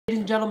Ladies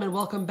and gentlemen,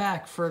 welcome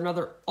back for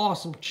another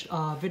awesome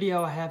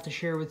video I have to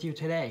share with you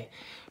today.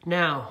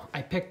 Now,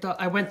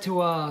 I went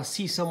to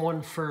see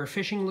someone for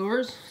fishing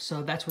lures,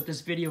 so that's what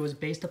this video is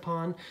based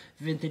upon.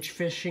 Vintage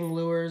fishing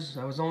lures.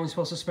 I was only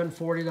supposed to spend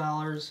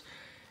 $40,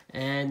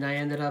 and I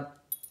ended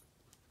up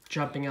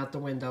jumping out the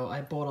window. I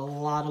bought a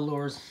lot of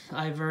lures.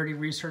 I've already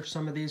researched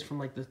some of these from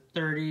like the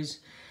 30s,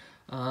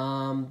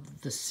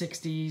 the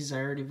 60s.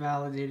 I already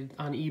validated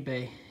on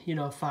eBay, you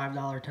know,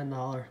 $5,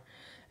 $10.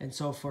 And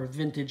so for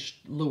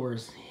vintage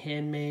lures,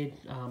 handmade,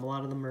 a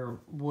lot of them are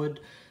wood,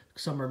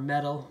 some are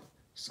metal,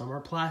 some are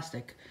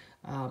plastic.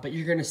 But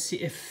you're gonna see,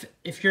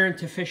 if you're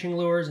into fishing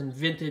lures and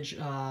vintage,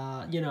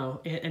 you know,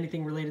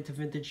 anything related to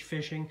vintage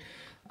fishing,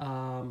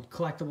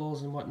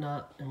 collectibles and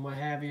whatnot, and what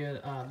have you,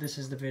 this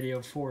is the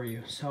video for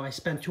you. So I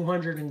spent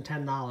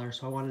 $210,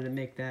 so I wanted to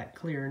make that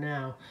clear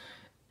now.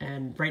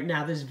 And right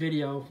now, this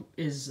video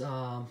is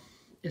to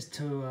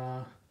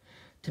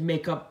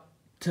make up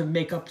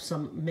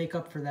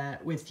for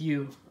that with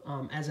you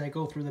as I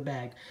go through the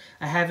bag.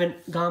 I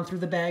haven't gone through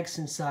the bag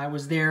since I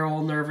was there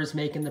all nervous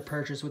making the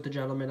purchase with the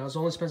gentleman. I was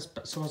only supposed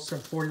to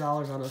spend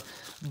 $40 on a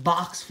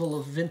box full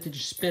of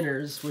vintage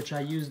spinners, which I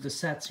used the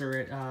sets or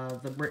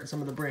at some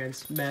of the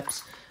brands,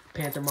 Mepps,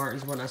 Panther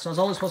Martins, whatnot. So I was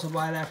only supposed to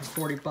buy that for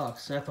 40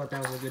 bucks. So I thought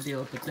that was a good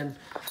deal, but then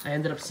I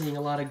ended up seeing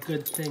a lot of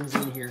good things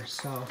in here.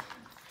 So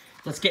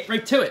let's get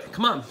right to it.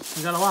 Come on,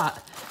 we got a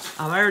lot.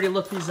 I already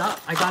looked these up.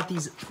 I got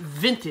these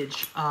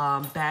vintage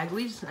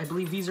Bagleys. I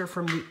believe these are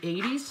from the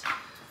 80s.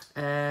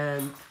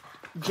 And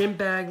Jim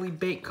Bagley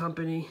Bait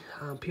Company,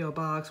 P.O.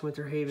 Box,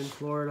 Winter Haven,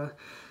 Florida.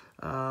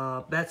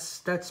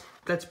 That's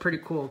pretty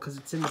cool because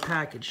it's in the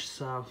package.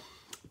 So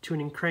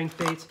tuning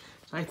crankbaits.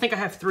 So I think I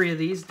have 3 of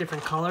these,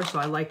 different colors, so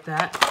I like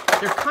that.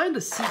 They're kind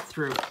of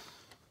see-through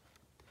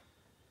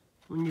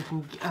when you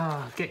can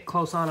get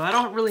close on them. I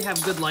don't really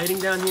have good lighting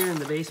down here in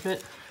the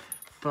basement,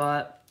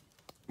 but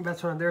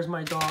that's when there's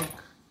my dog.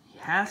 He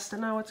has to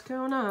know what's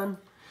going on.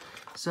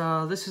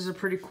 So this is a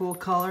pretty cool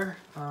color.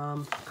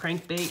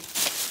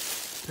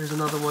 Crankbait. There's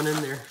another one in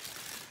there.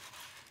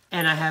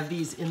 And I have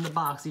these in the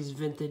box, these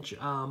vintage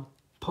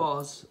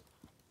Pose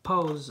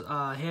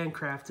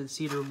handcrafted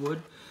cedar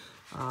wood.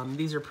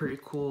 These are pretty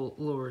cool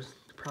lures,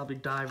 probably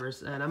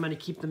divers. And I'm going to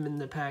keep them in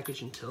the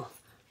package until,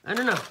 I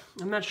don't know.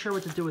 I'm not sure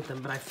what to do with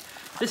them, but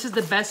this is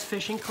the best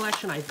fishing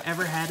collection I've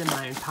ever had in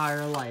my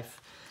entire life.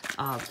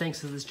 Thanks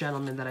to this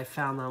gentleman that I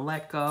found on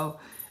Let Go,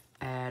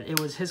 and it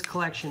was his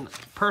collection,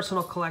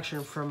 personal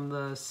collection from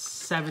the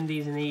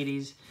 70s and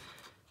 80s,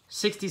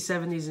 60s,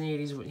 70s, and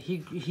 80s.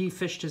 He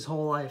fished his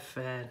whole life,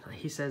 and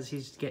he says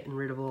he's getting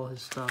rid of all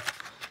his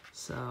stuff.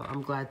 So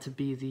I'm glad to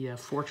be the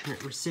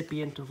fortunate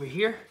recipient over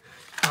here.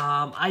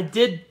 I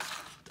did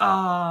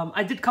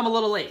come a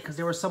little late because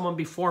there was someone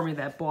before me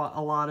that bought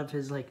a lot of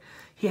his, like,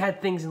 he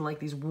had things in like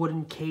these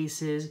wooden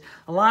cases.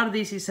 A lot of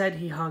these he said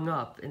he hung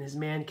up in his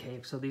man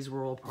cave, so these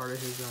were all part of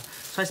his.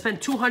 So I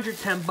spent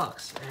 210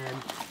 bucks, and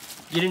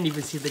you didn't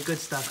even see the good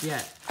stuff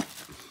yet.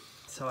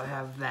 So I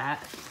have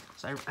that.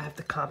 So I have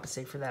to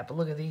compensate for that. But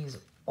look at these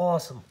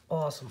awesome,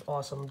 awesome,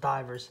 awesome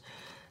divers.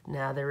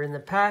 Now they're in the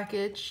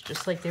package,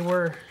 just like they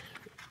were.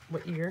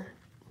 What year?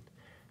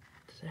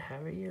 Does it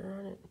have a year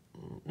on it?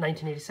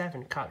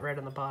 1987, cut right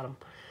on the bottom.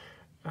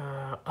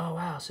 Oh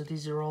wow, so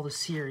these are all the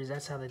series.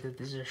 That's how they did.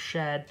 These are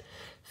shad,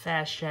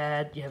 fast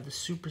shad. You have the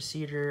super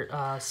cedar,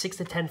 6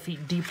 to 10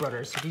 feet deep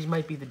runners. So these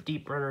might be the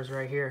deep runners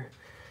right here.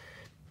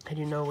 And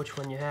you know which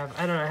one you have.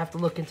 I don't know, I have to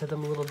look into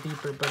them a little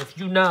deeper, but if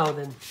you know,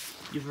 then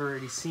you've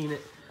already seen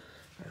it.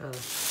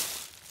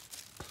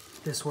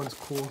 This one's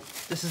cool.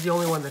 This is the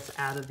only one that's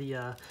out of the,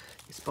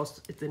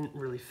 it didn't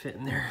really fit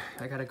in there.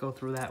 I gotta go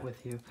through that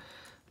with you.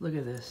 Look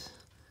at this.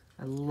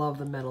 I love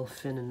the metal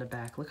fin in the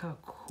back. Look how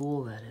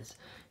cool that is.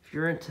 If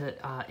you're into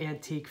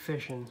antique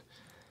fishing,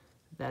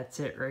 that's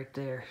it right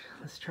there.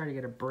 Let's try to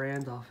get a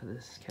brand off of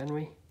this, can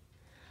we?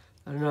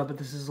 I don't know, but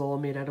this is all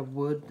made out of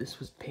wood. This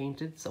was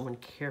painted. Someone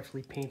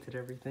carefully painted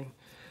everything.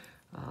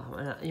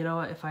 And you know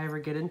what? If I ever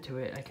get into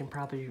it, I can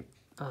probably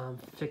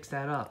fix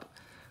that up.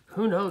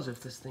 Who knows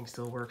if this thing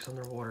still works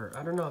underwater?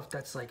 I don't know if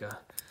that's like a...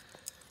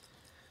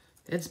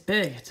 It's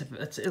big.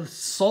 It's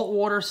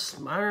saltwater.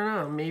 I don't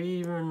know. Maybe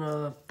even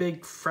a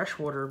big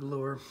freshwater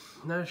lure.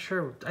 Not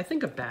sure. I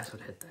think a bass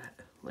would hit that.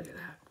 Look at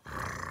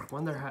that.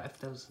 Wonder how if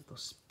those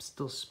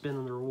still spin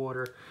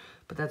underwater.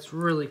 But that's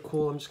really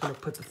cool. I'm just gonna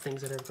put the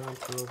things that I've gone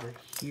through over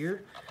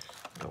here.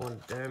 I don't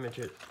want to damage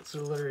it. It's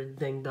literally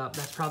dinged up.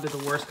 That's probably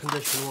the worst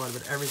condition one,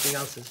 but everything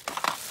else is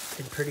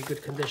in pretty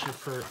good condition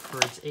for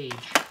its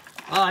age.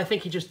 Oh, I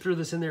think he just threw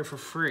this in there for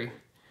free.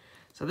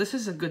 So this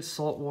is a good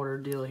saltwater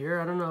deal here.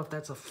 I don't know if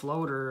that's a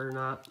floater or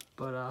not,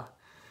 but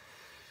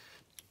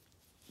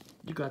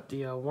you got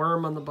the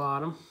worm on the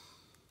bottom.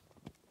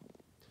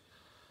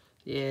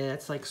 Yeah,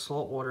 it's like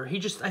saltwater. He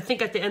just, I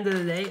think at the end of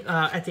the day,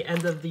 at the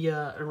end of the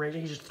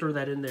arrangement, he just threw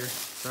that in there.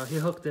 So he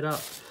hooked it up.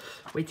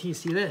 Wait till you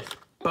see this.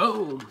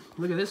 Boom!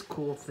 Look at this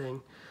cool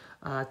thing.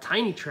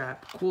 Tiny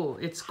trap, cool.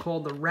 It's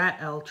called the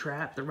Rattle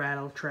Trap,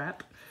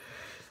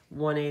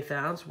 1/8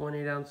 ounce,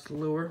 1/8 ounce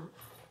lure.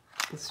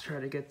 Let's try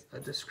to get a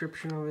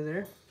description over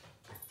there.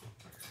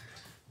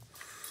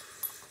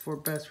 for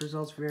best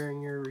results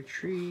varying your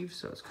retrieve.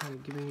 So it's kind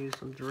of giving you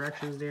some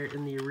directions there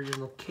in the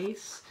original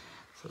case.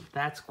 So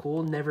that's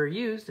cool. Never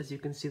used. As you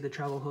can see, the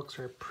travel hooks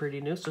are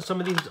pretty new. So some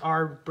of these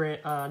are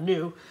brand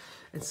new,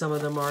 and some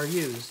of them are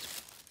used.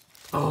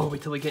 Oh,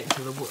 wait till we get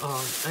into the...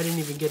 I didn't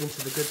even get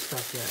into the good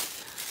stuff yet.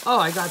 Oh,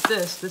 I got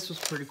this. This was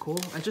pretty cool.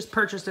 I just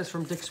purchased this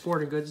from Dick's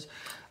Sporting Goods.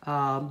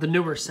 The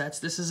newer sets.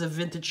 This is a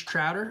vintage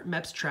Trouter,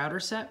 Mepps Trouter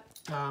set.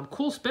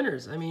 Cool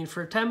spinners. I mean,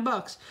 for 10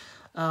 bucks,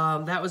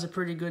 that was a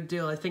pretty good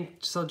deal. I think,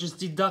 so just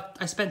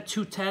deduct, I spent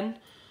 $210.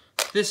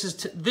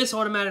 This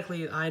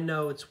automatically, I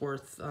know it's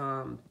worth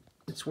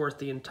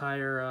the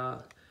entire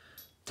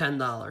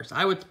 $10.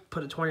 I would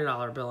put a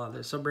 $20 bill on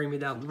this. So bring me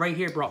down, right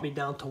here brought me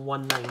down to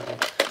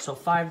 $190. So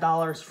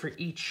 $5 for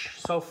each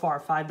so far,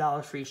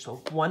 $5 for each. So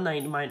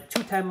 $190 minus,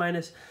 $210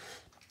 minus,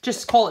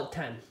 just call it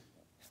 10.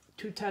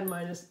 $210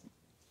 minus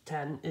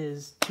 10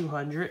 is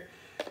 200.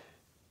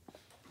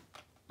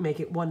 Make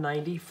it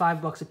 190,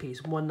 $5 a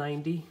piece.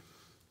 190,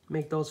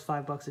 make those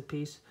 $5 a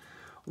piece.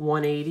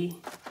 180,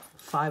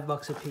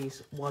 $5 a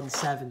piece.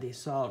 170.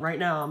 So right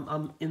now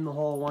I'm in the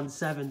hole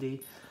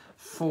 170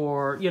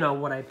 for, you know,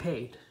 what I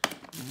paid.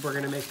 We're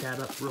gonna make that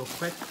up real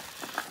quick.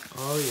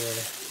 Oh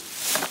yeah.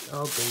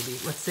 Oh baby.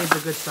 Let's save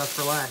the good stuff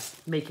for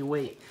last. Make you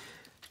wait.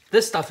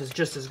 This stuff is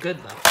just as good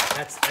though.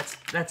 That's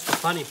the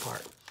funny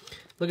part.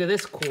 Look at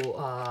this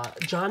cool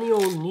Johnny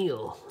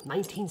O'Neill,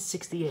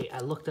 1968. I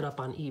looked it up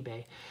on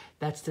eBay.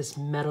 That's this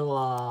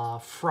metal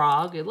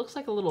frog. It looks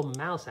like a little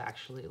mouse,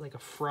 actually, like a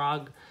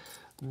frog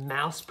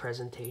mouse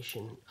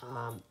presentation.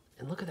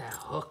 And look at that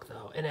hook,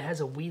 though. And it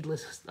has a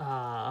weedless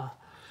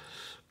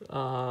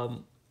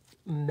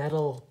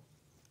metal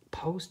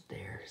post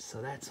there.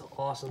 So that's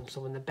awesome.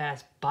 So when the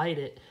bass bite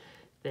it,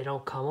 they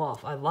don't come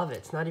off. I love it.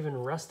 It's not even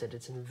rusted.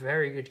 It's in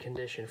very good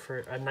condition for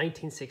a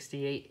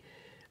 1968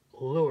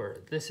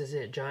 lure. This is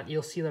it, John.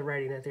 You'll see the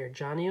writing right there.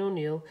 Johnny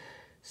O'Neill,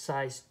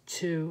 size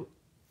 2,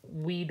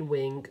 weed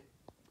wing,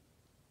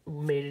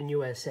 made in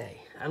USA.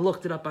 I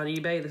looked it up on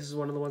eBay. This is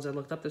one of the ones I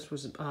looked up. This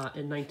was in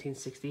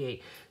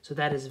 1968. So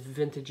that is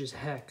vintage as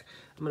heck.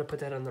 I'm going to put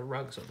that on the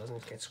rug so it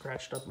doesn't get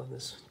scratched up on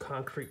this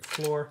concrete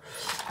floor.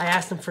 I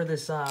asked him for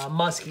this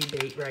muskie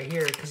bait right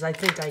here because I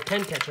think I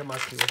can catch a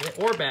muskie with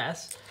it, or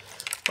bass.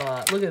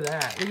 But look at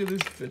that. Look at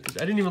this vintage.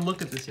 I didn't even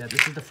look at this yet.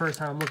 This is the first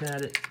time I'm looking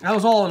at it. I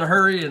was all in a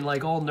hurry and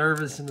like all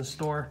nervous in the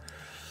store.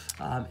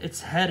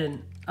 It's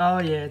heading. Oh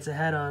yeah, it's a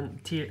head-on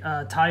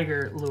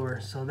tiger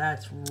lure. So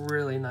that's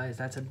really nice.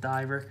 That's a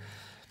diver.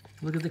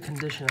 Look at the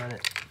condition on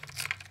it.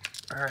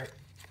 All right,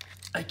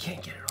 I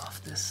can't get it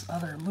off this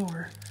other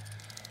lure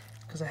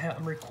because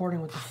I'm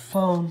recording with the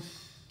phone.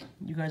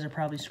 You guys are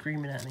probably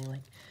screaming at me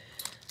like,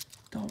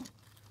 "Don't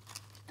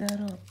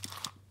that up."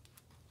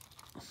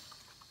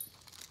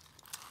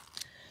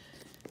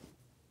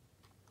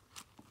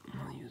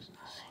 I'll use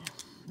this here.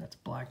 That's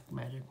black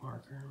magic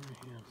marker right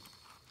here.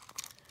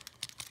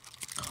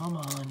 Come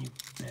on, you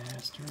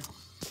bastard.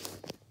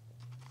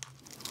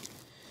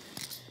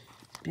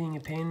 Being a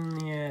pain in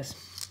the ass.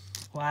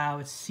 Wow,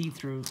 it's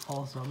see-through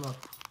also, look.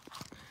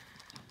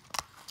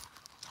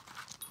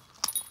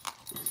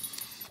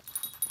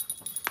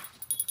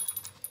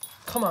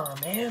 Come on,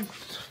 man.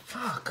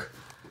 Fuck.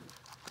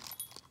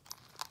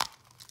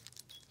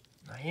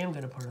 I am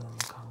gonna put it on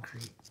the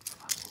concrete.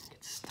 Fucking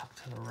get stuck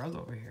to the rug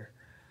over here.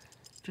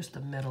 Just a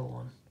metal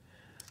one.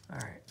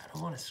 Alright, I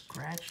don't want to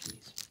scratch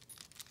these.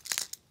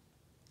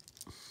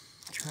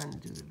 Trying to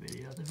do the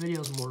video. The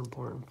video's more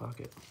important,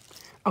 fuck it.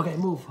 Okay,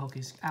 move,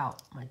 Hokies.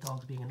 Out. My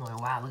dog's being annoying.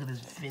 Wow, look at this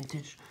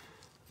vintage.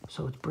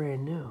 So it's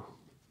brand new.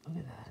 Look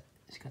at that.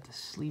 It's got the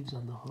sleeves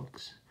on the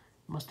hooks.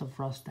 Must have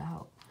rust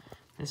out.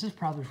 This is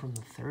probably from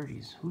the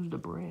 30s. Who's the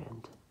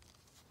brand?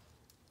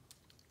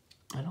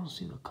 I don't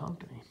see the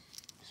company.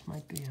 This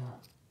might be a...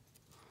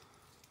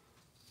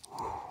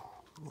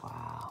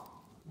 Wow.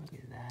 Look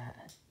at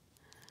that.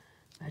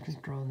 Imagine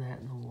throwing that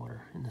in the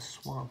water, in the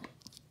swamp.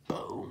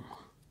 Boom.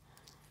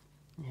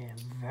 Yeah,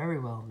 very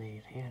well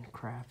made,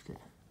 handcrafted.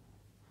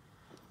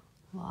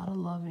 A lot of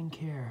love and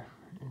care,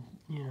 and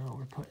you know,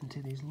 we're put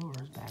into these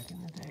lures back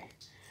in the day.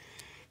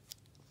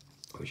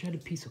 I wish I had a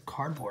piece of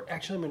cardboard.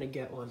 Actually, I'm gonna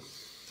get one.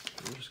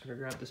 I'm just gonna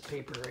grab this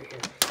paper right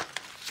here,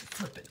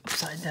 flip it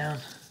upside down.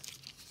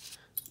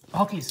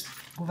 Hokies,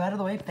 move out of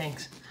the way,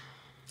 thanks.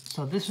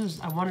 So this is,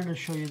 I wanted to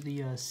show you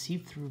the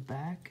see-through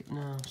back.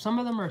 No, some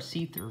of them are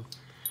see-through,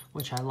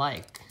 which I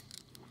like.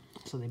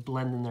 So they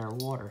blend in their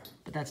water,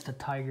 but that's the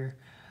Tiger.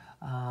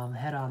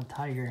 Head-on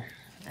Tiger,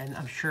 and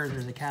I'm sure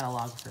there's a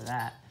catalog for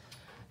that.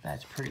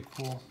 That's pretty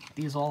cool.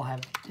 These all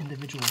have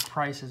individual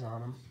prices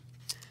on them.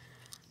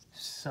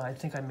 So I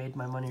think I made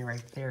my money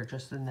right there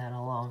just in that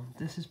alone.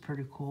 This is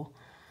pretty cool.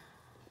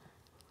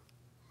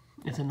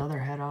 It's another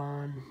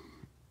head-on.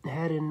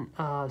 Head-in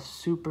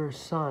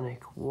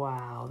Supersonic.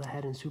 Wow, the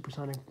Head-in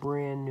Supersonic,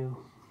 brand new.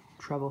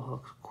 Treble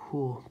hooks,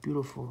 cool,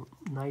 beautiful,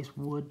 nice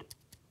wood.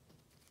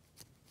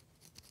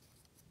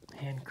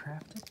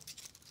 Handcrafted.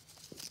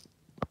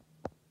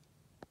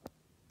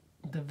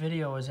 The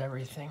video is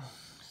everything,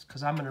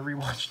 because I'm going to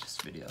rewatch this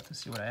video to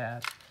see what I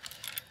have.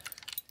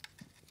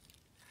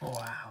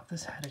 Wow,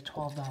 this had a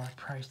 $12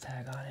 price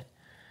tag on it.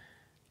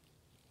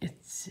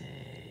 It's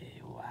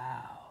a,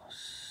 wow,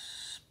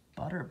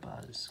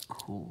 Sputterbuzz,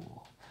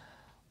 cool.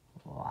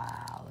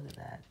 Wow, look at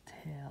that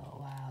tail,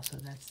 wow, so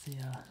that's the,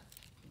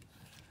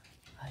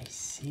 I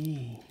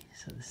see.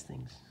 So this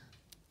thing's,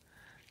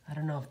 I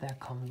don't know if that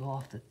comes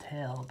off the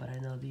tail, but I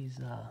know these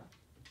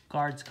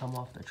guards come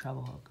off the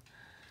treble hook.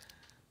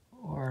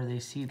 Or are they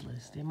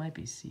seedless? They might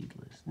be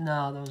seedless.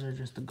 No, those are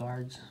just the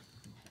guards.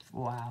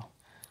 Wow.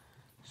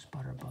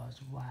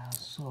 Sputterbuzz, wow,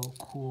 so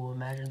cool.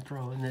 Imagine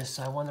throwing this.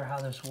 I wonder how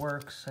this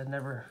works. I'd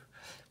never...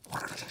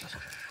 This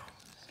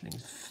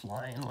thing's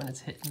flying when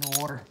it's hitting the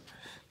water.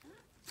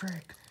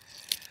 Frick.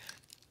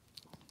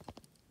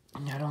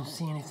 I don't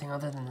see anything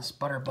other than the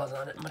Sputterbuzz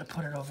on it. I'm going to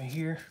put it over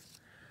here.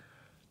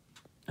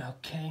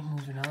 Okay,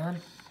 moving on.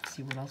 Let's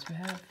see what else we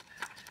have.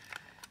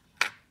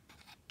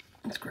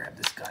 Let's grab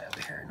this guy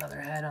over here. Another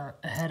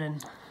head in.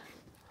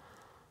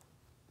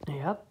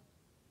 Yep.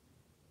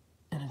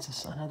 And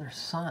it's another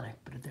Sonic,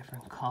 but a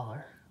different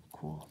color.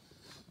 Cool.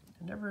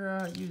 I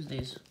never used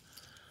these.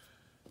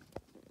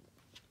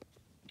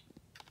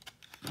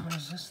 What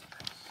is this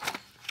thing?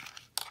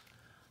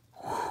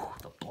 Whew,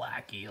 the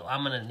black eel.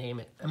 I'm going to name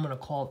it. I'm going to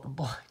call it the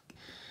black.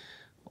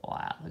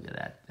 Wow, look at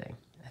that thing.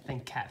 I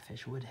think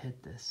catfish would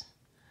hit this.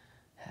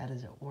 How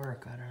does it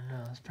work? I don't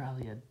know. It's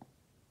probably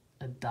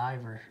a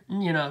diver.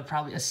 You know,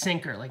 probably a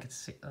sinker. Like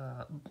it's,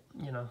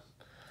 you know,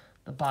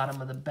 the bottom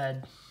of the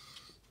bed.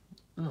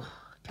 Ugh.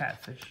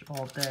 Catfish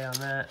all day on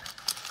that.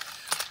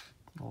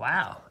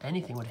 Wow,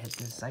 anything would hit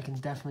this. I can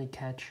definitely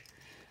catch.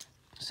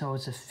 So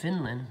it's a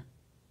Finland.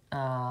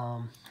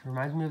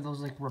 Reminds me of those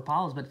like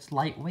Rapalas, but it's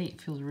lightweight.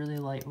 Feels really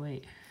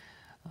lightweight.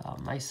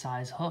 Nice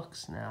size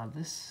hooks. Now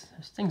this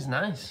thing's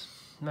nice.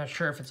 I'm not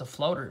sure if it's a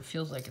floater. It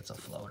feels like it's a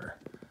floater.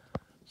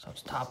 So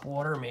it's top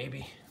water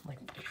maybe. Like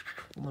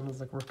one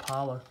is like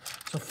Rapala.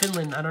 So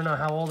Finland, I don't know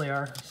how old they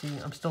are. See,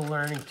 I'm still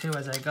learning too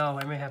as I go.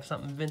 I may have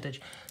something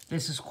vintage.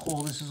 This is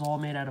cool. This is all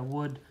made out of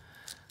wood.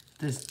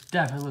 This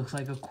definitely looks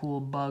like a cool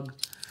bug.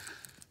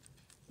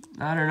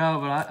 I don't know,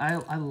 but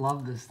I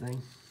love this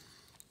thing.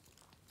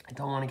 I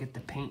don't want to get the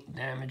paint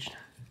damaged.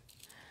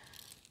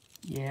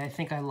 Yeah, I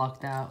think I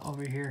lucked out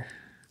over here.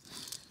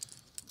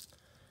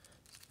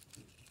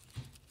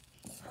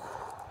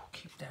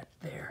 Keep that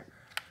there.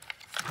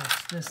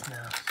 What's this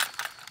now?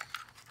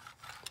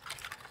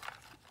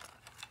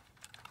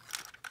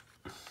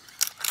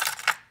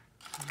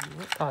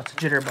 Oh, it's a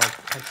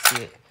jitterbug. I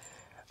see it.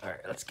 All right,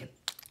 let's get...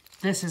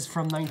 This is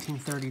from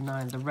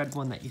 1939. The red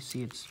one that you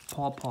see, it's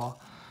Paw Paw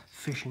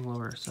fishing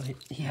lure. So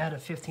he had a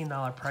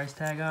 $15 price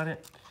tag on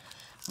it,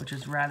 which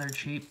is rather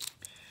cheap.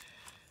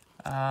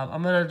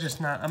 I'm gonna just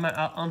not...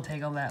 I'll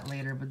take all that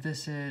later. But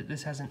this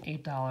has an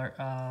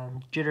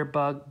 $8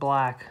 jitterbug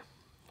black.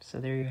 So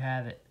there you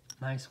have it.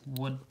 Nice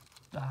wood.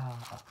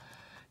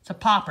 It's a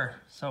popper,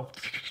 so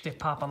they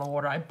pop on the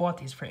water. I bought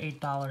these for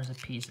 $8 a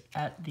piece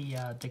at the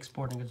Dick's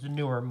Sporting Goods, the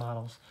newer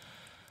models.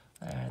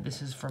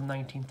 This is from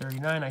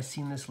 1939. I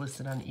seen this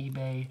listed on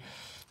eBay.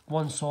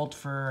 One sold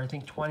for, I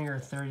think, $20 or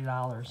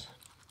 $30.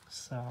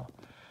 So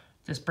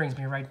this brings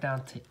me right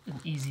down to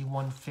an easy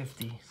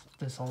 $150,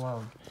 this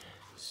alone.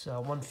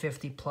 So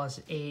 $150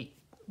 plus 8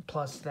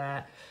 plus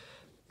that.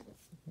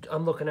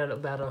 I'm looking at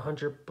about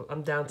 100.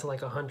 I'm down to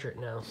like 100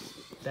 now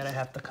that I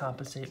have to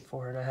compensate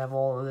for, and I have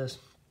all of this.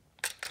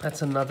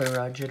 That's another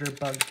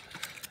jitterbug,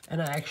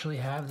 and I actually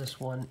have this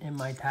one in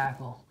my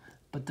tackle,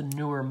 but the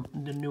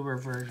newer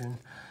version.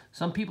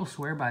 Some people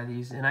swear by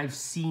these, and I've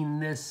seen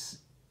this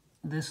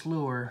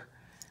lure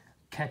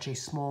catch a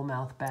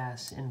smallmouth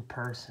bass in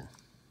person.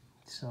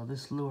 So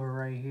this lure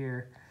right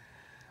here,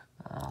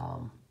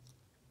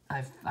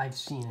 I've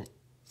seen it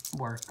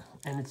work,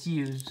 and it's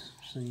used,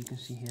 so you can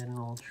see here an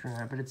old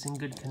shrimp, but it's in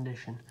good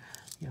condition.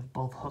 You have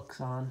both hooks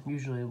on.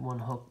 Usually one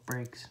hook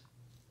breaks.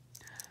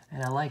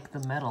 And I like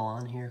the metal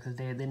on here because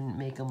they didn't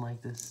make them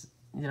like this.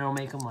 They don't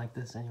make them like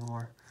this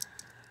anymore.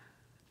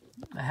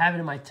 I have it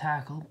in my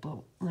tackle, but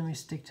let me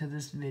stick to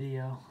this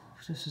video.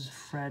 This is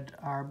Fred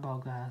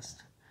Arbogast,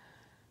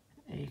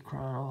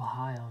 Akron,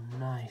 Ohio.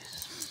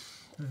 Nice.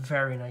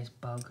 Very nice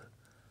bug.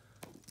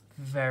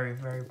 Very,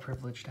 very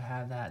privileged to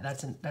have that.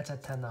 That's a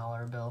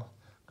 $10 bill.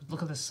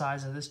 Look at the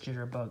size of this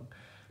jitterbug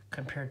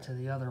compared to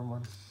the other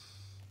one.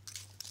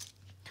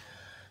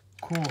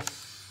 Cool.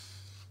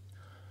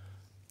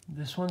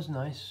 This one's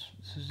nice.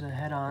 This is a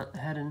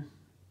head-in.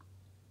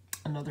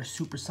 Another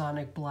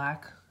supersonic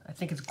black. I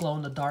think it's glow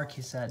in the dark,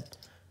 he said.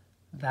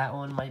 That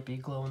one might be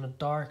glow in the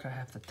dark. I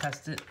have to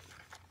test it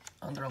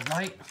under a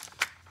light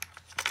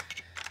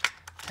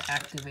to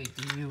activate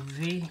the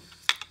UV.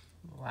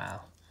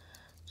 Wow.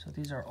 So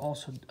these are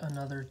also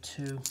another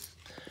two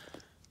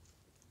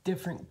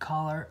different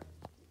color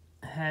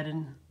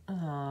head-in.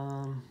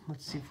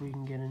 Let's see if we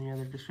can get any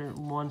other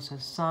description. One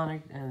says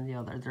Sonic and the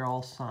other, they're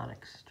all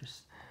Sonics,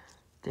 just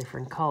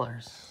different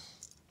colors.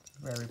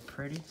 Very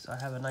pretty. So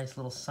I have a nice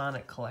little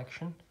Sonic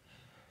collection.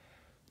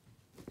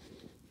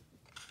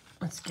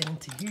 Let's get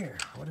into here.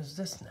 What is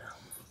this now?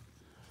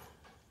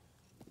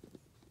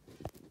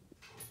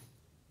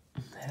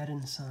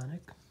 Head-in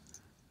Sonic.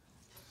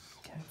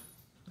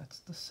 That's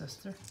the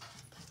sister.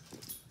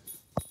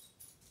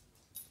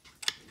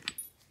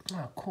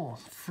 Oh, cool.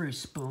 Free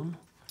spoon.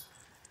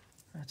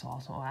 That's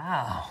awesome.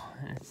 Wow.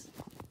 And it's,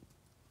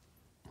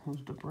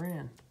 who's the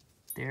brand?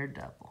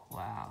 Daredevil.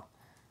 Wow.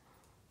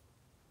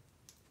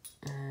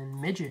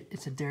 And midget.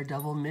 It's a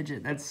Daredevil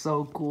midget. That's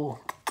so cool.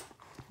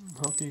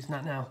 Hopefully he's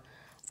not now.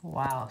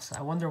 Wow. So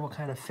I wonder what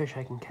kind of fish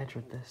I can catch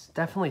with this.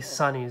 Definitely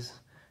sunnies.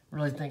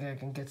 Really think I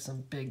can get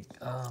some big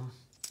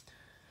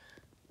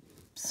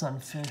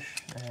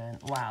sunfish.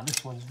 And wow,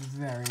 this one's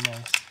very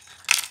nice.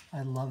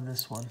 I love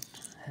this one.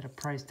 Had a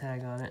price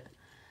tag on it.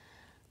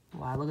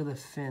 Wow, look at the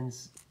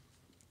fins.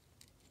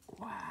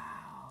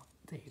 Wow.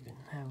 They even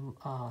have,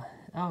 oh,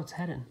 it's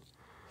heading.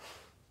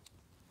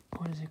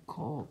 What is it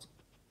called?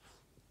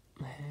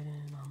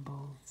 Heading on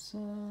both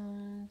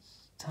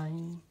sides.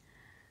 Tiny.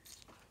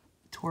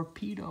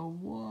 Torpedo.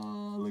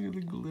 Whoa, look at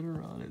the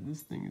glitter on it.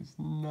 This thing is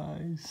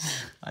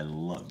nice. I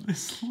love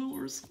this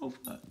lure so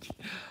much.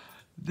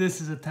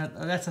 This is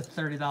that's a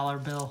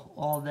 $30 bill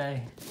all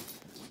day.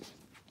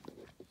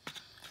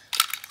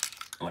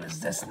 What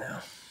is this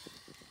now?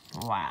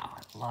 Wow,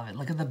 I love it.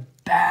 Look at the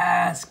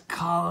bass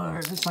color.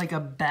 It's like a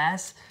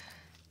bass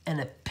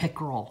and a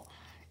pickerel.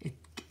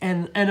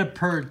 And a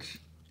perch.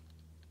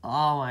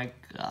 Oh my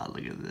God,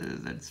 look at this.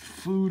 That's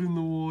food in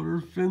the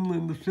water.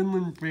 Finland, the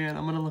Finland brand.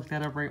 I'm gonna look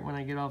that up right when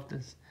I get off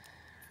this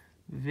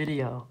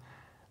video.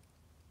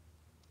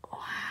 Wow,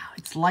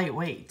 it's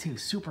lightweight too,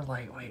 super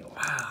lightweight.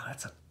 Wow,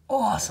 that's an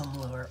awesome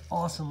lure,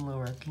 awesome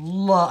lure.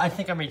 I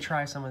think I may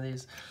try some of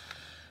these.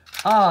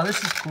 Oh,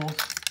 this is cool.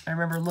 I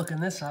remember looking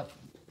this up.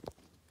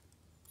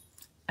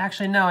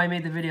 Actually, no, I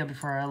made the video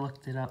before I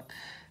looked it up.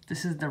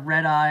 This is the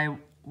Red Eye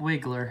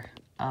Wiggler.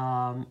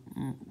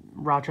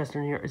 Rochester,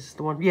 New York. Is this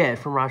the one? Yeah,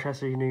 from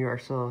Rochester, New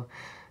York. So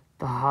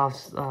the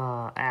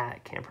I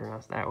can't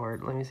pronounce that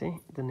word. Let me see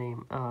the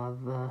name.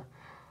 The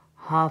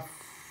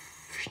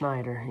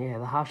Hofschneider. Yeah,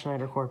 the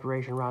Hofschneider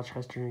Corporation,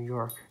 Rochester, New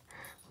York.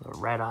 The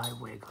Red Eye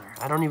Wiggler.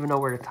 I don't even know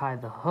where to tie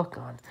the hook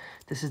on.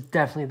 This is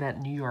definitely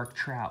that New York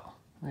trout.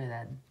 Look at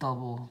that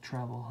double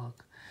treble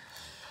hook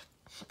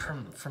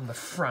from the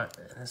front.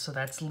 So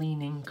that's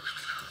leaning.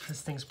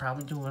 This thing's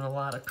probably doing a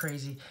lot of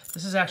crazy.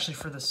 This is actually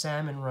for the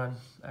salmon run,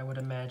 I would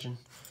imagine.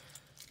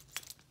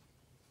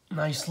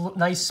 Nice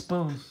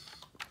spoon.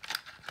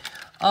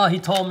 Oh, he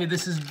told me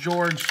this is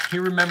George. He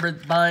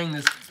remembered buying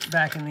this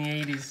back in the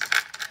 80s.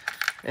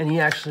 And he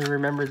actually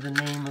remembered the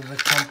name of the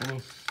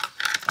company.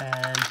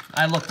 And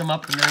I looked them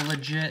up and they're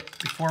legit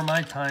before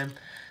my time.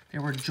 They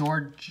were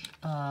George.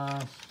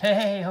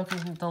 Hey, okay,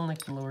 don't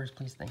lick the lures,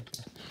 please, thank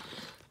you.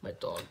 My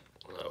dog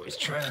always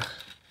trying to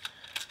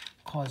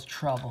cause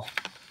trouble.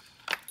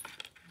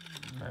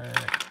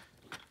 Alright.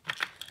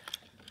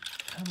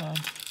 Come on.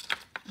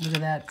 Look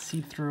at that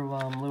see-through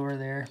lure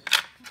there.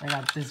 I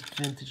got this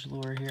vintage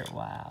lure here.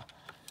 Wow.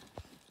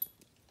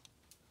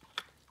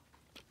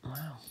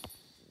 Wow.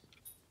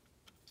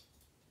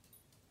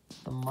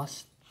 The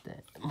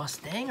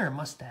Mustang or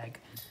Mustang?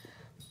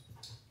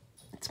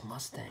 It's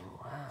Mustang.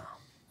 Wow.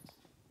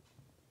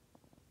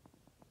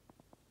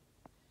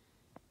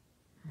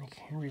 I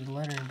can't read the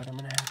lettering, but I'm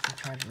going to have to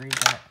try to read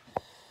that.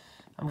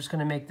 I'm just going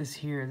to make this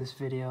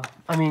video.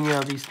 I mean, you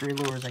know, these three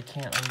lures, I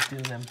can't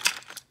undo them.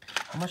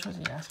 How much was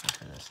he asking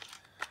for this?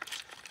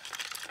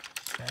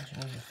 Imagine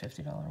it was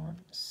a $50 one.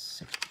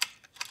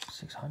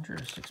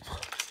 600 or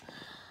 $6.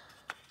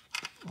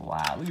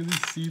 Wow, look at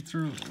this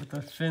see-through with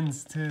the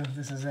fins too.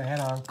 This is a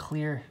head-on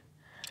clear.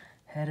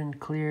 Head and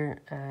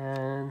clear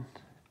and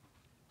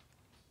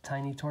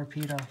tiny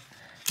torpedo.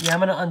 Yeah, I'm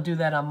going to undo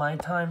that on my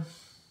time.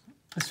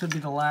 This would be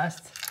the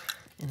last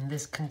in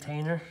this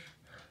container.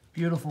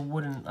 Beautiful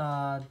wooden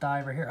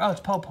diver here. Oh, it's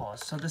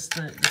Paw-Paws. So this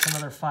is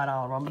another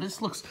 $5 one. But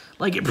this looks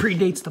like it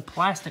predates the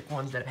plastic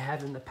ones that I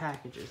have in the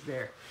packages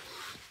there.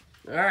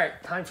 All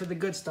right, time for the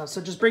good stuff.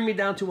 So just bring me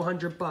down to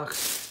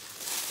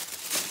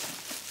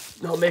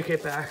 $100. I'll make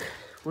it back.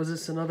 Was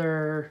this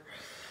another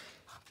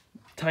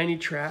tiny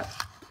trap?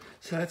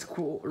 So that's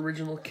cool.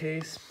 Original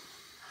case.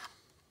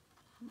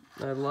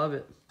 I love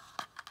it.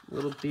 A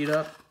little beat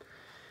up,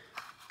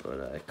 but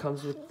it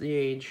comes with the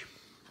age.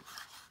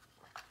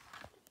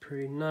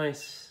 Pretty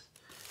nice.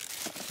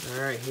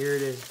 All right, here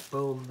it is.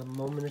 Boom, the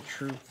moment of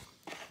truth.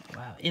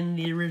 Wow, in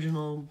the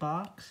original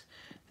box.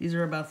 These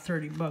are about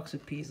 30 bucks a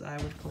piece, I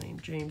would claim.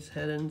 James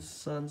Hedden,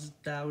 Sons,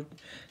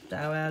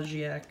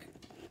 Dowagiac,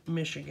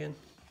 Michigan.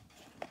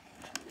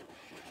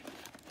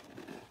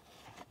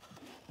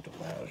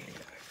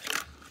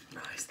 Dowagiac.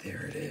 Nice,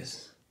 there it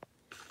is.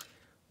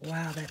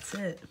 Wow, that's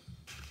it.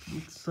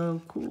 It's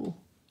so cool.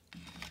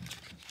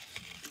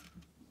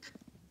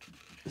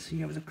 So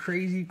you have the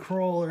crazy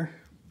crawler.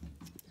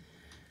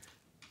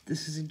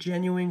 This is a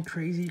genuine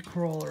crazy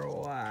crawler.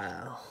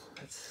 Wow,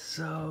 that's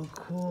so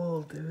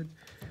cool, dude.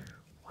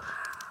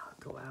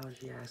 Wow,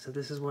 yeah. So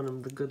this is one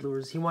of the good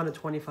lures. He wanted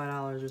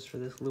 $25 just for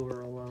this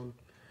lure alone.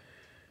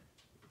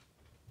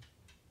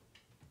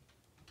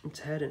 It's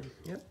heading.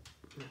 Yep,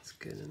 that's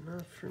good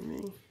enough for me.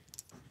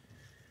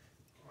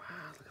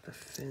 Wow, look at the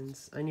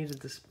fins. I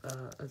needed this.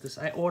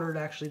 I ordered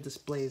actually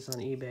displays on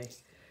eBay.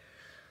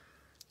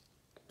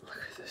 Look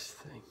at this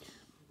thing.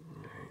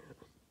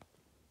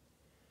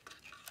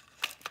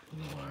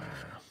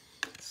 Wow,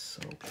 it's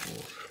so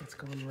cool. It's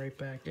going right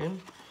back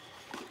in.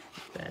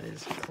 That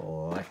is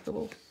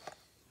collectible.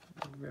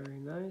 Very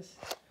nice.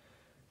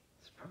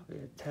 There's probably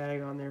a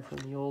tag on there from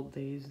the old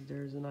days.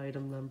 There's an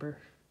item number.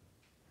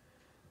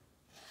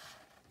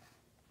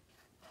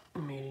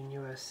 Made in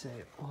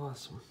USA.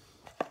 Awesome.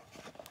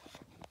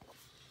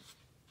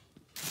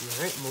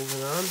 Alright,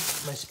 moving on.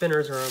 My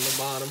spinners are on the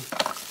bottom.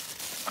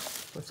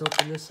 Let's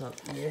open this up.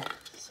 Yeah,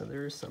 so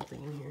there is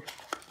something in here.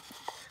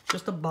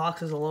 Just the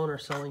boxes alone are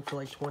selling for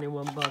like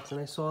 21 bucks, and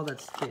I saw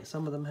that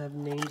some of them have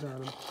names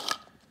on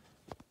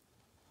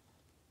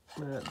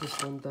them.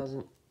 This one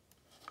doesn't.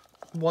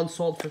 One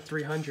sold for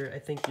 300. I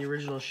think the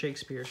original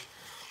Shakespeare.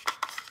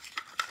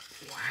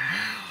 Wow.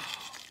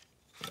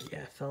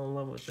 Yeah, I fell in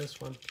love with this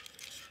one.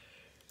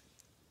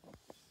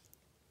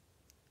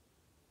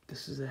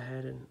 This is a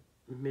head and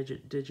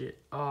midget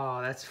digit.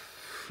 Oh, that's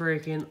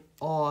freaking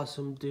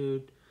awesome,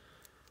 dude.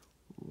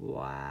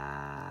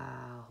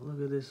 Wow. Look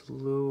at this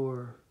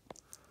lure.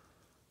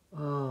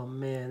 Oh,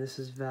 man, this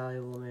is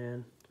valuable,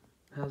 man.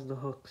 How's the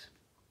hooks?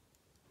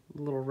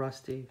 A little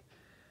rusty.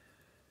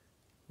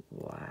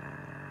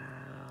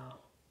 Wow.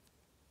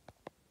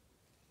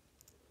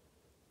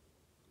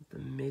 The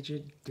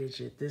midget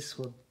digit. This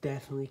will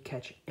definitely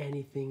catch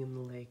anything in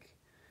the lake.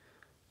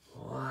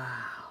 Wow.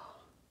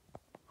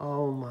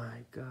 Oh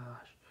my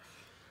gosh.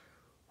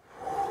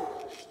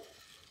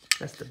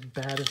 That's the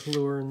baddest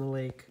lure in the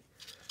lake.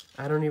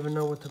 I don't even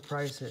know what to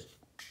price it.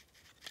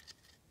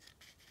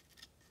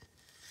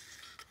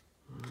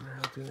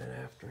 I'll do that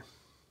after.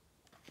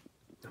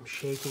 I'm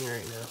shaking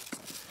right now.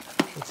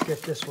 Let's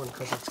get this one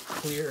because it's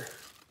clear.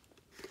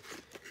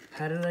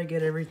 How did I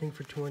get everything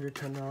for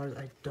 $210?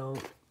 I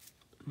don't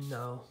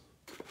know.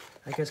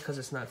 I guess because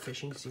it's not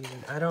fishing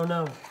season. I don't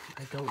know.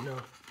 I don't know.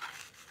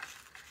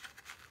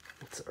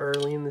 It's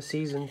early in the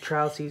season.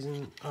 Trout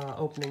season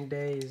opening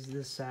day is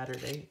this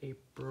Saturday,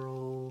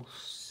 April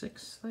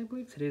 6th, I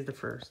believe. Today's the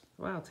 1st.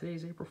 Wow,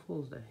 today's April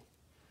Fool's Day.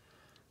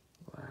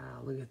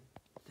 Wow, look at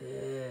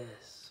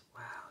this.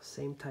 Wow,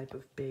 same type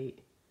of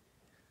bait.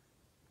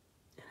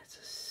 And it's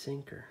a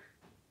sinker.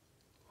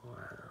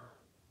 Wow.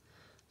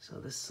 So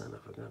this son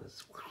of a gun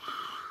is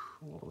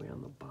all the way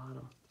on the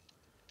bottom.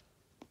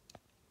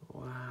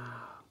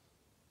 Wow.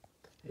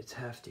 It's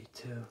hefty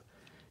too.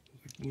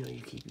 You know,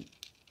 you keep...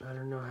 I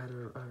don't know how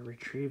to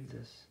retrieve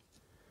this.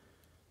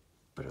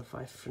 But if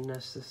I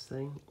finesse this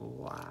thing,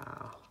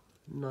 wow.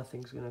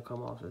 Nothing's going to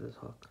come off of this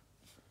hook.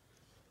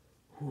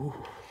 Ooh,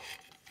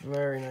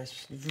 very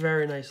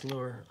nice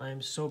lure. I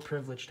am so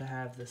privileged to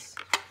have this.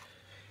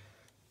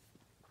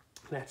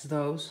 That's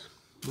those.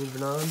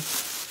 Moving on.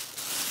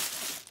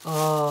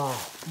 Oh,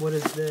 what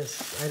is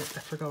this? I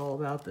forgot all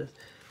about this.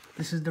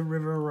 This is the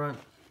River Runt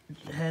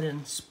head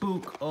and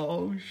spook.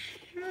 Oh,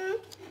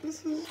 shit.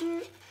 This is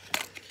it.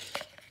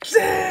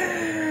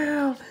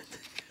 Damn!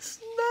 It's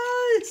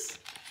nice!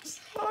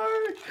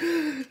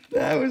 Sorry.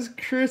 That was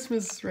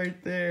Christmas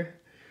right there.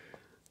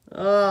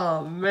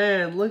 Oh,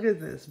 man. Look at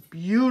this.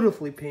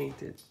 Beautifully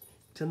painted.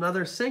 It's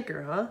another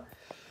sinker, huh?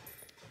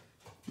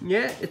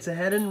 Yeah, it's a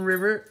head and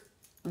river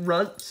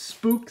runt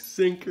spook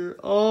sinker.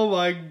 Oh,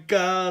 my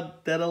God.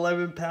 That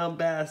 11-pound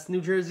bass.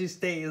 New Jersey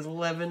State is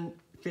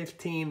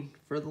 $11.15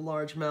 for the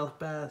largemouth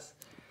bass.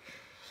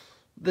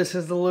 This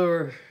is the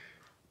lure.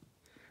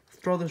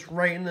 Throw this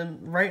right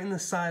in the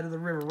side of the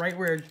river, right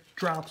where it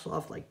drops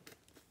off like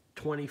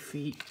 20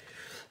 feet.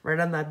 Right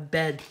on that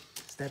bed.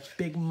 It's that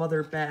big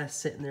mother bass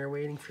sitting there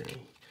waiting for me.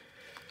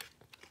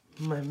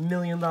 My $1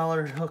 million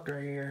hook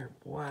right here.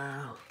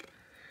 Wow.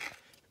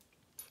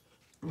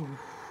 Ooh,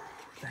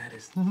 that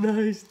is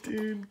nice,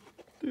 dude.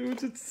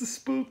 Dude, it's the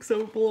spook,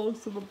 so it belongs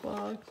to the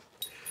box.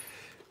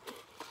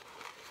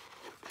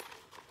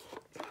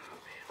 Oh,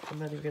 man. I'm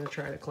not even going to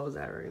try to close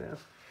that right now.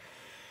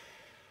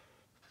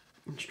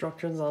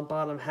 Instructions on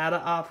bottom. How to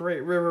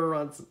operate river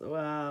runs.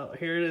 Wow.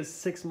 Here it is.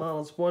 6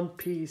 models. One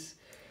piece.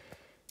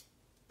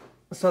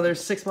 So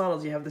there's 6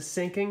 models. You have the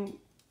sinking.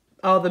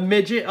 Oh, the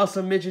midget.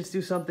 Also, midgets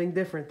do something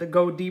different. The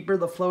go deeper,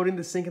 the floating,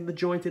 the sinking, the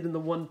jointed, and the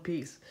one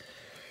piece.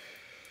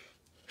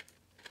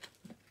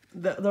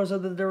 Those are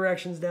the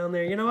directions down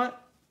there. You know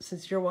what?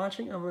 Since you're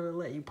watching, I'm going to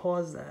let you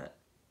pause that.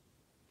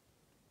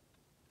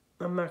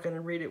 I'm not going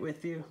to read it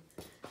with you.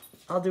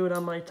 I'll do it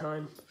on my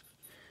time.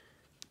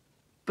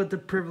 But the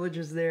privilege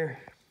is there.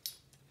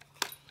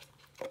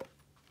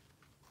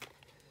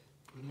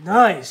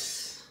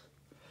 Nice.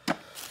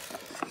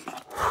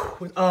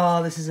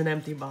 Oh, this is an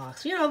empty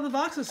box. You know, the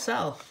boxes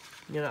sell.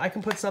 You know, I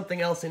can put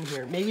something else in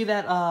here. Maybe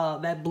that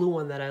that blue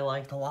one that I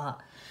liked a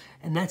lot.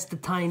 And that's the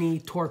tiny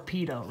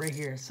torpedo right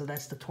here. So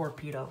that's the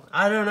torpedo.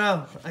 I don't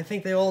know. I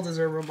think they all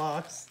deserve a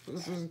box.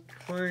 This is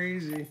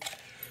crazy.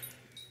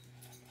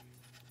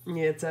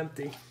 Yeah, it's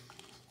empty.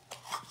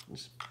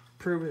 Just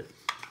prove it.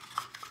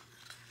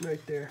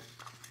 Right there.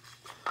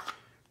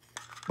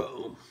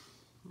 Boom.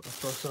 I'll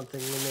throw something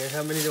in there.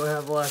 How many do I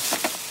have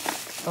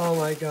left? Oh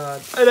my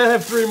God. And I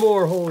have 3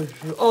 more. Holy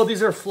shit. Oh,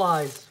 these are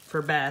flies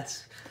for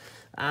bats.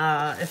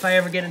 If I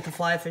ever get into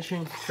fly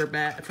fishing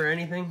for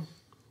anything,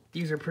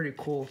 these are pretty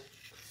cool.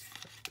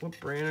 What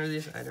brand are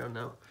these? I don't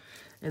know.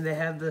 And they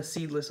have the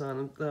seedless on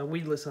them, the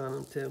weedless on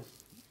them too,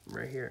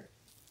 right here.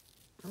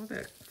 Oh,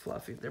 they're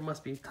fluffy. There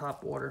must be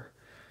top water.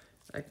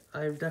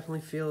 I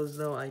definitely feel as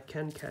though I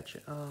can catch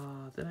it.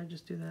 Did I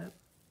just do that?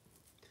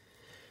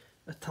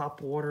 A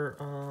top water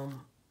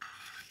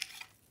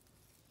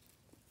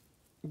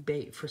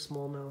bait for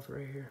smallmouth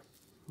right here.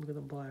 Look at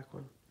the black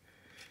one.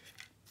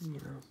 You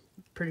know,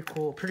 pretty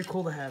cool. Pretty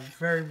cool to have.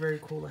 Very, very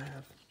cool to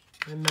have.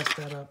 I messed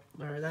that up.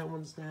 All right, that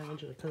one's down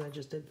because I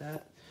just did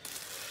that.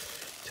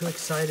 Too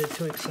excited,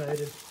 too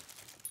excited.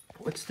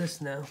 What's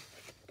this now?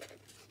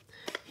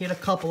 He had a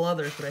couple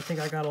others, but I think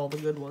I got all the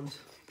good ones.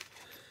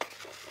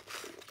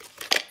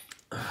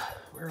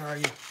 Where are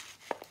you?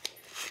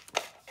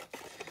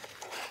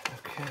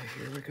 Okay,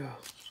 here we go.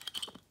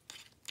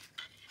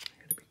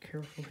 Gotta be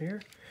careful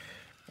here.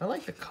 I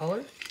like the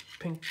color.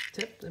 Pink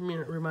tip. I mean,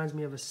 it reminds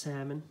me of a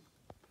salmon.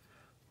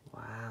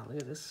 Wow, look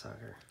at this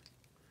sucker.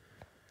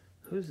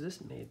 Who's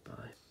this made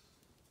by?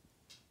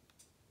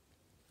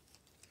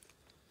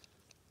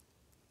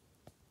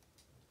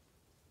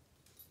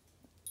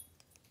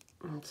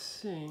 Let's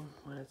see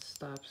when it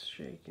stops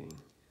shaking.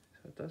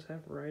 So it does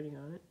have writing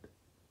on it.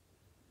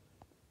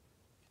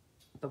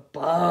 The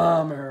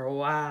Bomber.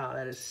 Wow,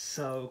 that is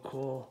so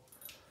cool.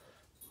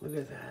 Look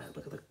at that.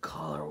 Look at the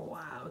color.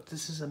 Wow,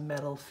 this is a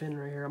metal fin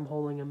right here. I'm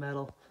holding a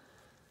metal.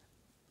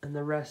 And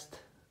the rest,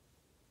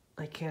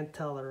 I can't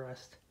tell the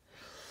rest.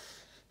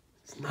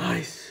 It's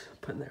nice.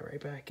 Putting that right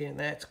back in.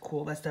 That's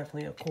cool. That's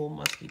definitely a cool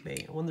musky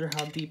bait. I wonder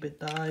how deep it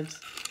dives.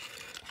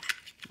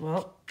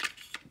 Well,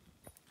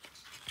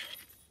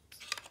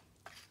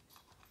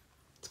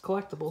 it's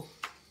collectible.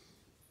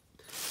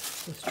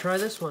 Let's try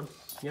this one.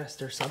 Yes,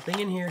 there's something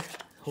in here.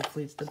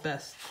 Hopefully it's the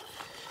best.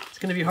 It's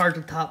going to be hard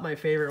to top my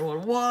favorite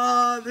one.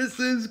 Wow,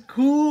 this is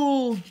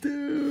cool,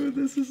 dude.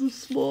 This is a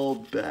small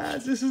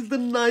bass. This is the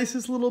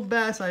nicest little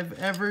bass I've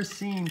ever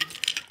seen.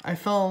 I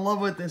fell in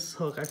love with this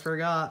hook. I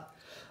forgot.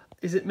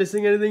 Is it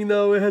missing anything?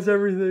 No, it has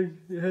everything.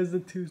 It has the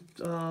two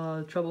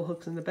treble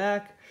hooks in the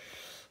back.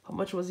 How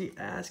much was he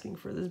asking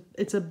for this?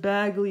 It's a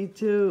Bagley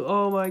too.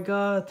 Oh my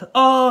God.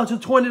 Oh, it's a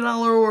 $20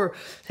 lure.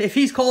 If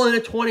he's calling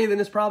it 20, then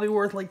it's probably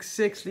worth like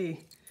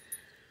 60.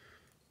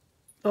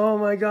 Oh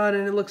my God,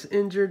 and it looks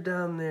injured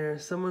down there.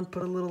 Someone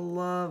put a little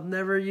love.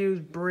 Never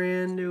used,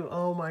 brand new.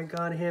 Oh my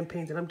God, hand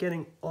painted. I'm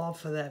getting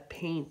off of that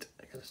paint.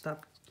 I gotta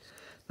stop.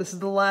 This is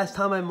the last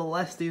time I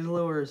molest these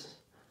lures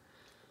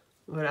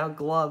without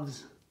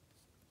gloves.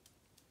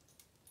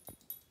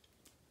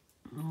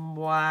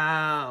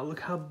 Wow,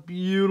 look how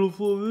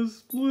beautiful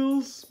this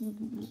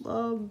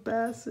little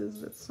bass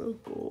is. That's so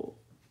cool.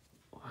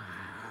 Wow.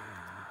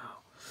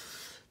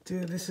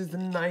 Dude, this is the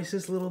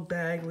nicest little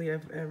Bagley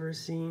I've ever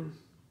seen.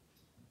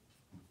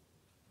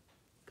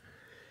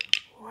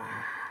 Wow.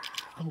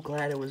 I'm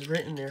glad it was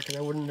written there because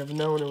I wouldn't have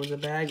known it was a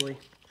Bagley.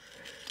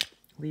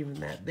 Leaving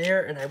that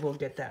there, and I will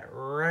get that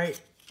right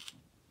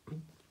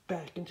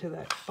back into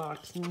that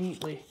box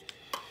neatly.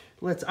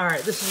 All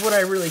right, this is what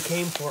I really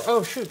came for.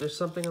 Oh, shoot, there's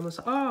something on this.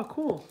 Oh,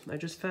 cool. I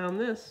just found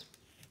this.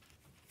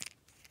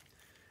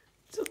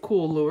 It's a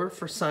cool lure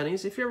for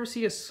sunnies. If you ever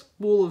see a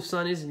spool of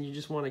sunnies and you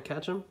just want to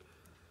catch them,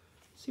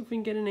 see if we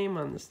can get a name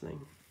on this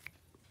thing.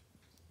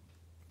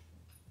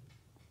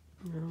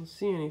 I don't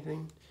see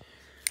anything.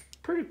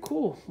 Pretty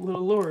cool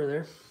little lure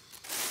there.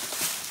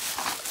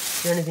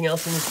 Is there anything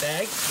else in this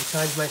bag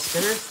besides my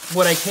spinners?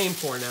 What I came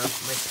for now,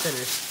 my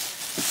spinners.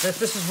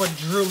 This is what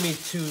drew me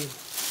to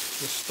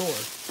the store.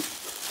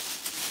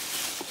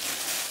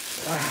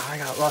 Wow, I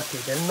got lucky,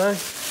 didn't I?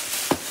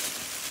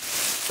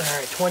 All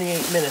right,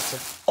 28 minutes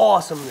of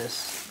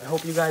awesomeness. I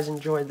hope you guys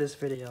enjoyed this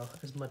video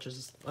as much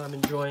as I'm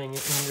enjoying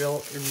it in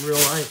real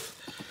life.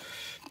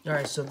 All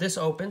right, so this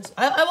opens.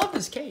 I love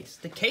this case.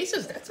 The case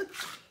is that's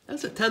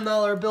a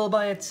 $10 bill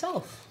by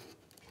itself.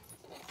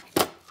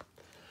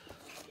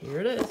 Here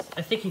it is.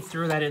 I think he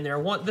threw that in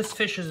there. This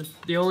fish is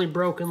the only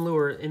broken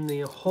lure in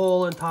the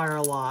whole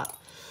entire lot,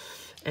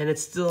 and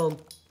it's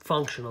still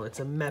functional. It's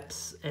a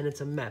MEPS, and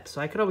it's a MEPS. So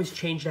I could always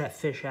change that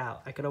fish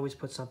out. I could always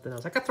put something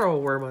else. I could throw a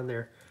worm on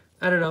there.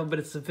 I don't know, but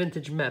it's a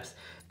vintage MEPS.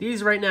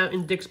 These right now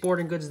in Dick's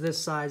Sporting Goods, this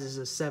size is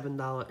a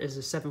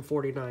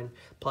 $7.49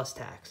 plus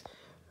tax.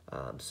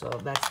 So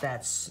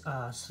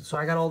so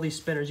I got all these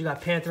spinners. You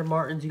got Panther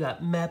Martins, you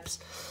got MEPS.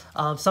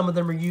 Some of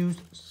them are used,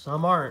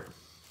 some aren't.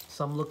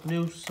 Some look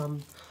new,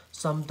 some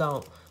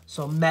don't.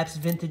 So MEPS,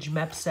 vintage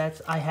MEPS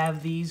sets. I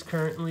have these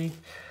currently.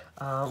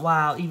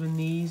 Wow, even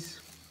these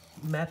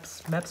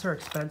MEPS are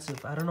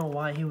expensive. I don't know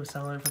why he was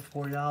selling it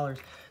for $40.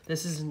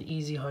 This is an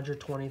easy $120,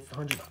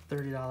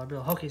 $130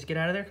 bill. Hokies, get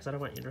out of there, because I don't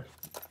want you to...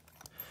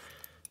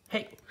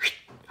 Hey,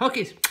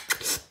 Hokies,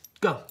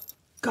 go,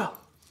 go.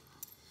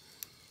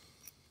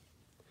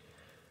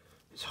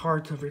 It's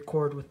hard to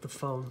record with the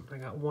phone. I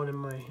got one in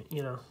my,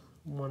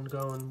 one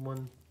going,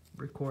 one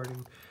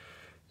recording.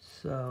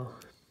 So,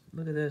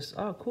 look at this.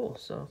 Oh, cool.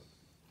 So,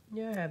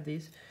 yeah, I have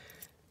these.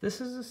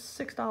 This is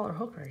a $6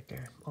 hook right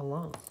there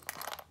alone.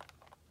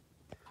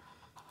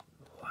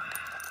 Wow.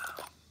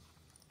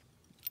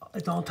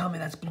 Don't tell me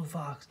that's Blue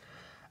Fox.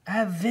 I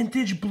have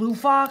vintage Blue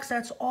Fox.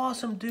 That's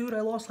awesome, dude.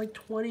 I lost like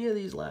 20 of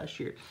these last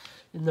year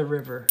in the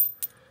river.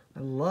 I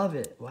love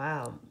it.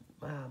 Wow.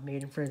 Wow,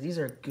 Made in France. These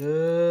are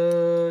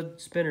good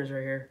spinners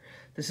right here.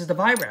 This is the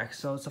Vibrax,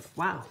 so it's a,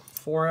 wow,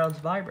 4-ounce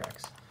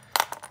Vibrax.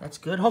 That's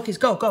good. Hokies,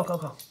 go, go, go,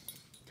 go.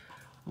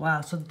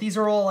 Wow, so these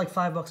are all like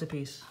 $5 a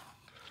piece.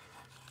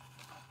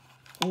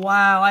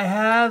 Wow, I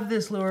have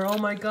this lure. Oh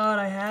my God,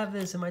 I have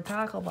this in my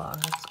tackle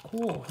box. That's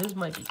cool. His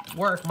might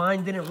work.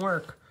 Mine didn't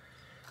work.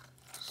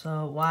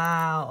 So,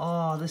 wow.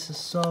 Oh, this is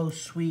so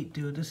sweet,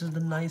 dude. This is the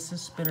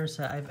nicest spinner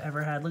set I've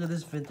ever had. Look at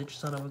this vintage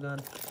son of a gun.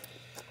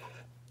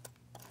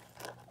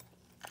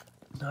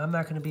 No, I'm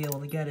not going to be able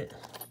to get it.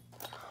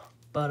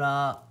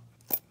 But,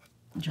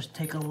 just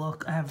take a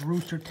look. I have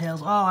rooster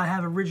tails. Oh, I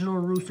have original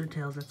rooster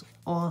tails. That's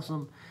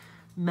awesome.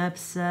 Mep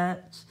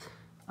sets.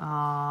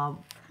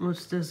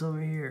 What's this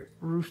over here?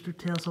 Rooster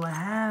tails. So I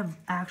have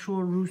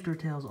actual rooster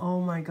tails.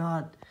 Oh my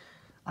God.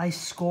 I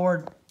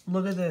scored.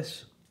 Look at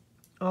this.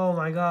 Oh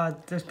my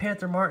God. There's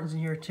Panther Martins in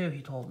here too,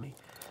 he told me.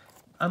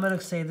 I'm going to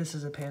say this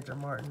is a Panther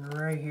Martin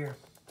right here.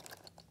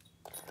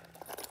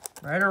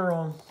 Right or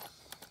wrong.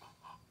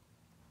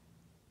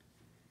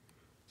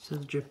 It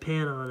says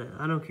Japan on it.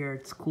 I don't care.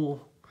 It's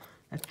cool.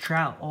 That's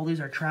trout. All these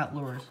are trout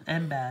lures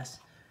and bass.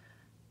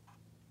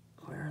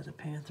 Where are the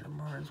Panther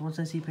Martins? Once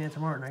I see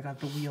Panther Martin, I got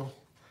the wheel.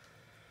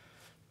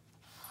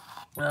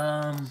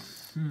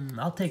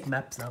 I'll take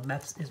Meps now.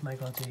 Meps is my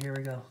go-to. Here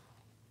we go.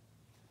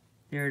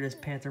 There it is,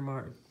 Panther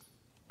Martin.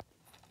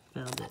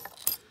 Found it.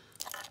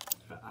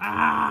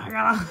 Ah, I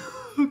got a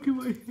hook in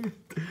my hand.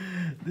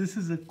 This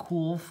is a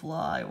cool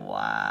fly.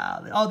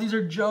 Wow. Oh, these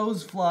are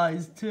Joe's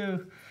flies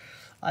too.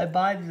 I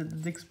buy these at the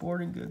Dick's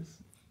Sporting Goods.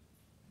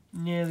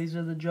 Yeah, these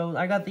are the Joe's.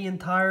 I got the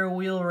entire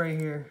wheel right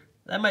here.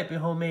 That might be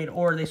homemade,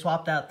 or they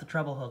swapped out the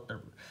treble hook.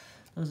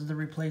 Those are the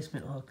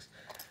replacement hooks.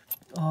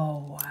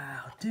 Oh,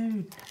 wow.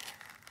 Dude.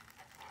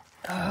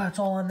 Oh, it's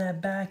all on that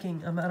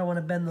backing. I don't want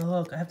to bend the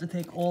hook. I have to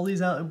take all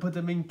these out and put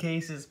them in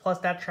cases. Plus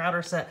that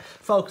trouter set.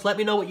 Folks, let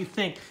me know what you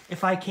think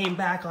if I came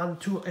back on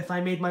if I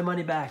made my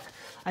money back.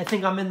 I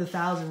think I'm in the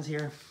thousands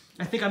here.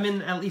 I think I'm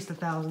in at least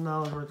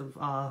 $1,000 worth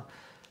of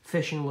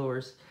fishing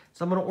lures.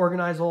 So I'm going to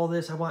organize all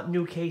this. I want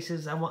new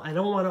cases. I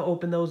don't want to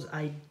open those.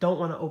 I don't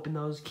want to open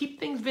those.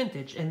 Keep things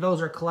vintage, and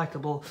those are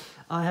collectible.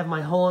 I have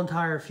my whole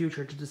entire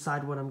future to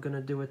decide what I'm going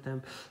to do with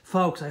them.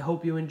 Folks, I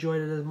hope you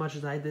enjoyed it as much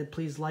as I did.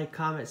 Please like,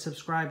 comment,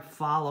 subscribe,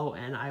 follow,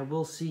 and I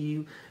will see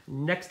you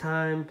next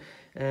time.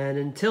 And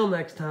until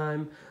next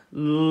time,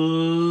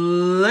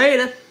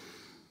 later.